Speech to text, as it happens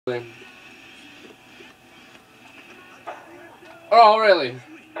Oh, really?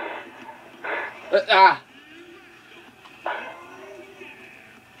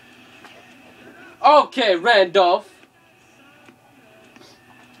 Okay, Randolph.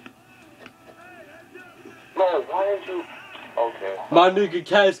 No, why aren't you? Okay. My nigga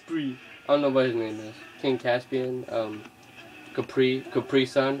Caspri. I don't know what his name is. King Caspian. Capri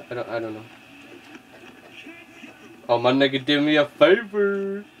Sun. I don't know. Oh, my nigga did me a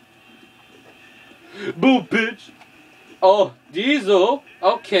favor. Boo, bitch. Oh, Diesel.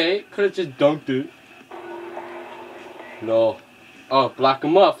 Okay, could have just dunked it. No. Oh, block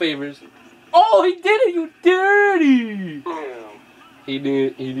him up, favors. Oh, he did it, you dirty. He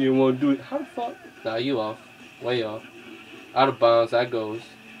didn't want to do it. How the fuck? Nah, you off. Way off. Out of bounds, that goes.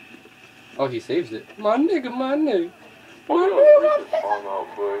 Oh, he saves it. My nigga, my nigga.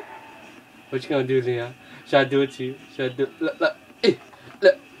 What you gonna do, Leon? Should I do it to you? Should I do it?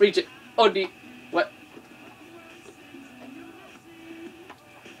 Look, reach it. OD. What?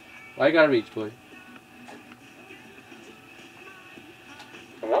 Why you gotta reach, boy?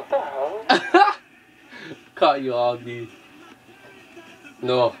 What the hell? Caught you all, dude.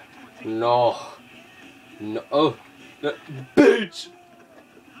 No. No. No. Oh. No. Bitch!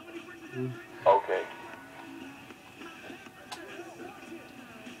 Okay.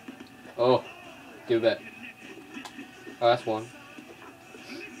 Oh. Give it back. Oh, that's one.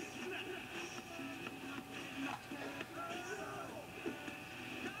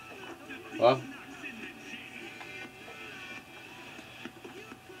 Well.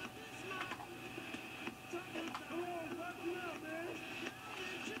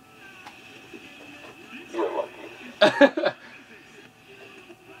 You're lucky.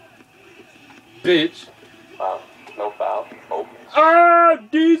 Bitch. Wow. No foul. Oh. Ah,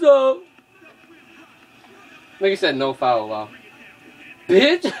 Diesel! Like I said, no foul. Wow.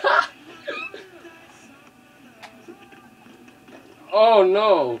 Bitch! Oh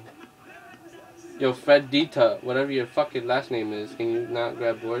no! Yo, Fredita, whatever your fucking last name is, can you not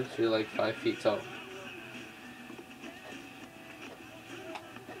grab boards? You're like 5 feet tall.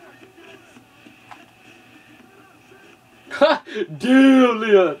 Ha! Deal,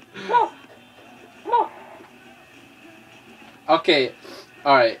 Leon! No. No. Okay,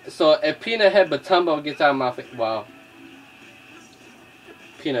 alright, so if Peanut Head Batumbo gets out of my face. Wow.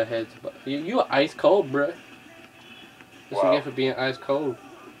 Peanut Head. You ice cold, bruh. What you get for being ice cold?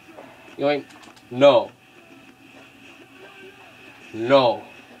 You ain't. No. No.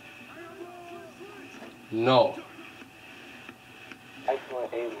 No.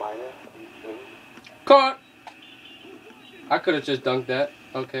 Excellent A minus. Caught! I could have just dunked that.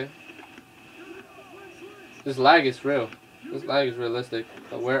 Okay. This lag is real. This lag is realistic.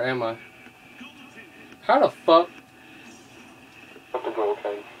 But where am I? How the fuck? What the goal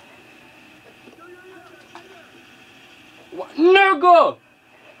thing? What? Nigga!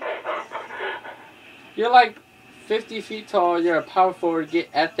 You're like 50 feet tall. You're a power forward. Get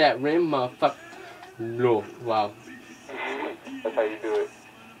at that rim, motherfucker. No. Wow. That's how you do it.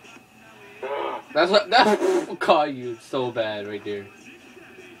 That's caught you so bad right there.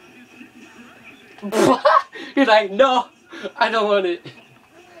 He's like, no, I don't want it.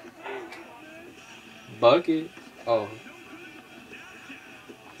 Bucket. Oh.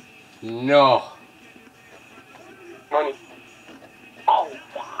 No. Money. Oh.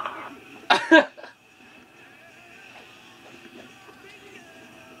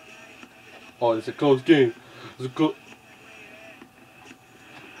 Oh, it's a close game. It's a close.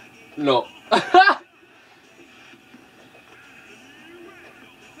 No. That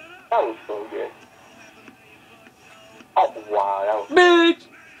was so good. Oh, wow. That was... Bitch!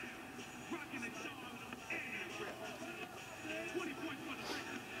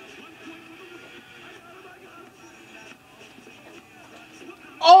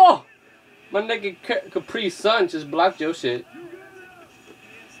 Oh! My nigga Capri Sun just blocked your shit.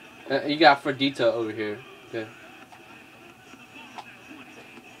 You got Fredita over here. Okay.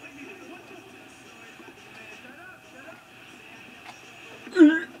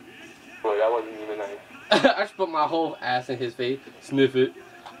 Boy, that wasn't even nice. I just put my whole ass in his face. Sniff it.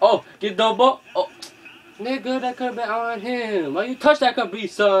 Oh, get double. Oh, nigga, that could have been on him. Why you touch that Capri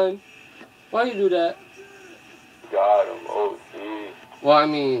Sun? Why you do that? Got him. Oh, geez. Well, I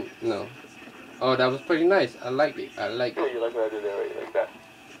mean, no. Oh, that was pretty nice. I like it. I like Yeah, it. you like what I did there, right? Like that.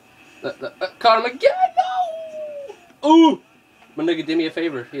 Caught him again. No. Ooh. My nigga did me a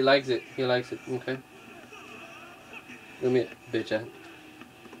favor. He likes it. He likes it. Okay. Give me it, bitch ass.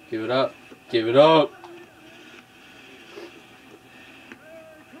 Give it up. Give it up.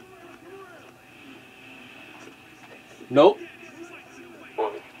 Nope.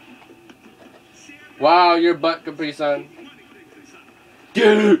 Boy. Wow, your butt, Capri Sun.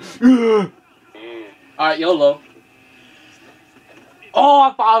 Get it! Yeah. Alright, YOLO. Oh,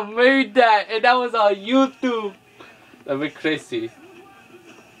 if I made that and that was on YouTube, that'd be crazy.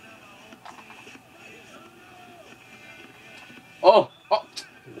 Oh, oh,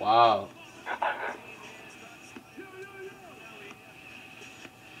 wow.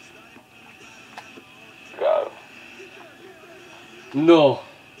 Got him. No.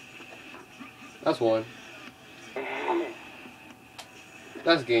 That's one.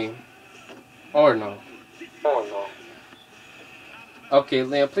 That's game. Or no. Oh no. Okay,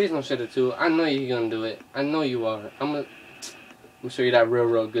 Leon, please don't shit it too. I know you're gonna do it. I know you are. I'm gonna show you that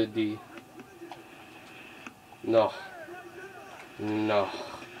real good D. No. No.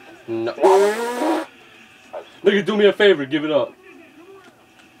 No. Nigga, do me a favor. Give it up.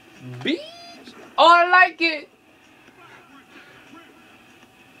 Beach. Oh, I like it.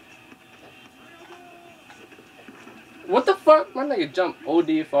 What the fuck? My nigga jumped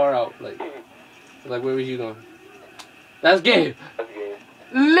OD far out. Like where was you going? That's game. That's game.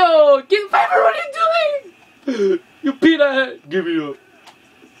 No, give favor. What are you doing? You peed that head. Give it up.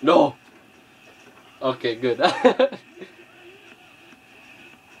 No. Okay, good.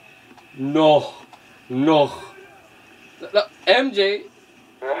 No. No. No. MJ.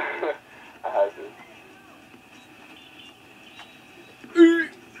 I had to.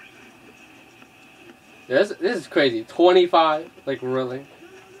 This is crazy. 25? Like, really?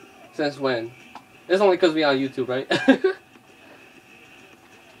 Since when? It's only because we on YouTube, right?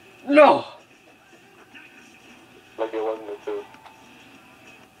 No! Like it wasn't a two.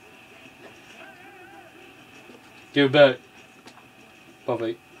 Give it back.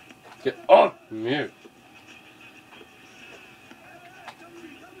 Probably. Get off me.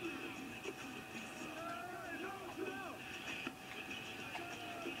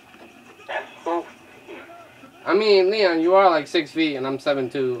 I mean, Leon, you are like 6 feet and I'm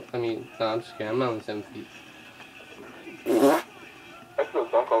 7'2". I mean, no, I'm just kidding. I'm not only 7 feet. I still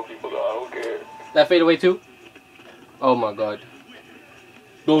dunk on people though. I don't care. That fade away too? Oh my god.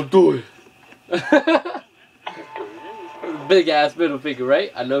 Don't do it. Big ass middle finger,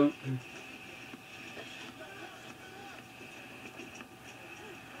 right? I know.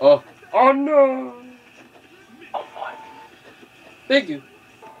 Oh. Oh no. Oh my. Thank you.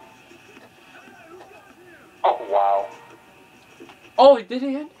 Oh wow. Oh, he did it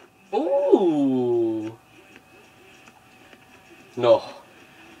again? Ooh. No.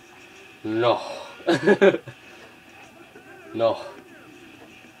 No. No.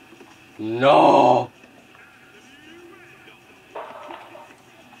 No.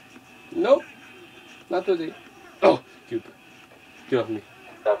 Nope. Not today. Oh, Cupid. Get off me.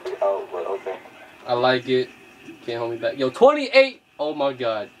 That's out, but okay. I like it. Can't hold me back. Yo, 28. Oh my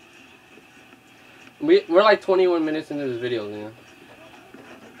god. We're like 21 minutes into this video, man.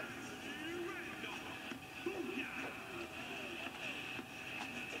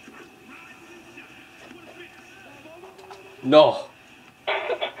 No.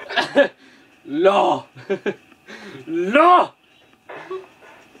 No. No.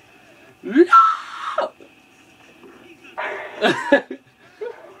 No.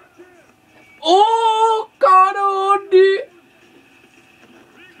 Oh, God,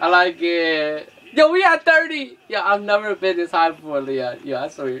 I like it. Yo, we at 30. Yo, I've never been this high before, Leon. Yo, I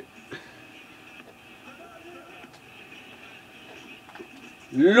swear.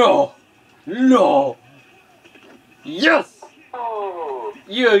 No. No. Yes. Oh.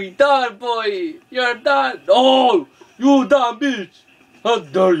 You're done, boy. You're done. Oh, you done, bitch. How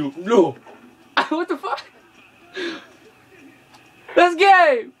dare you? No. What the fuck? This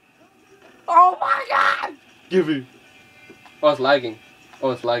game. Oh my god. Give it. Oh, it's lagging.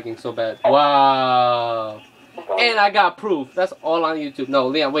 Oh, it's lagging so bad. Wow. And I got proof. That's all on YouTube. No,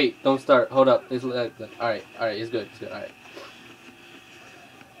 Leon, wait. Don't start. Hold up. It's alright. Alright. It's good. It's good. Alright.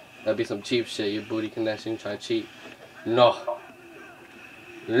 That'd be some cheap shit. Your booty connection. Trying to cheat. No.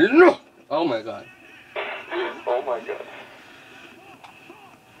 No. Oh my god. Oh my god.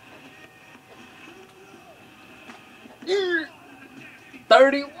 Yeah.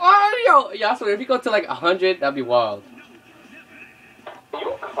 30. Oh, yo. Yeah, I swear, if you go to like 100, that'd be wild. Can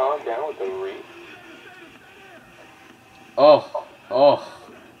you calm down with the reef? Oh. Oh.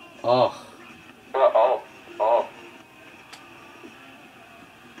 Oh. Oh. Oh.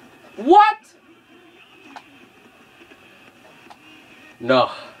 What?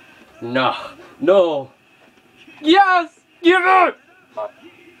 No. No. No. Yes! Give it!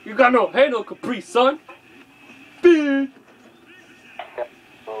 You got no handle, Capri Sun. Big.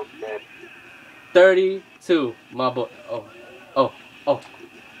 Okay. 32. My boy. Oh. Oh. Oh.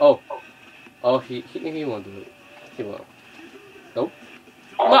 Oh. Oh, he won't do it. He won't. Nope.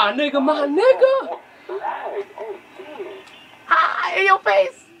 My nigga, my nigga! Lag. Oh, damn. Ah, in your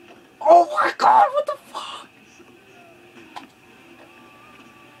face! Oh my god, what the fuck?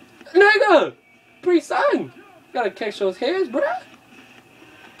 Nigga! Pre-son! Gotta catch those hairs, bruh.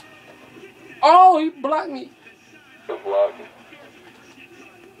 Oh, he blocked me. The block.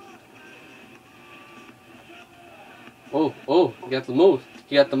 Oh, he got the moves.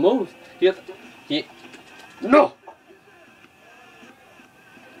 He got the moves. No!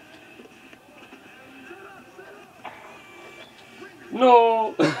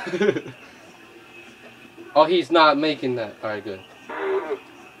 No! Oh, he's not making that. Alright, good.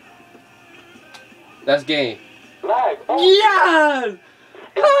 That's game. Lag. Oh. Yes!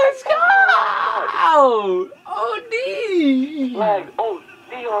 Let's go! OD! Lag. Oh,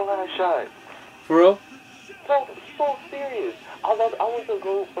 D on last shot. For real? So serious. I went to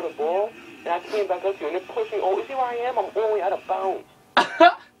go for the ball, and I came back up to you, and it pushed me. Oh, you see where I am? I'm only out of bounds.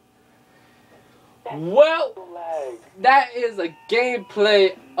 Well, that is a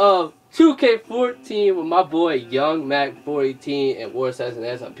gameplay of 2K14 with my boy YUNGMAC418 and War Assassin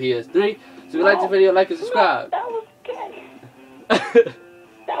S on PS3. So if you like this video, like and subscribe. That was gay.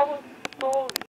 That was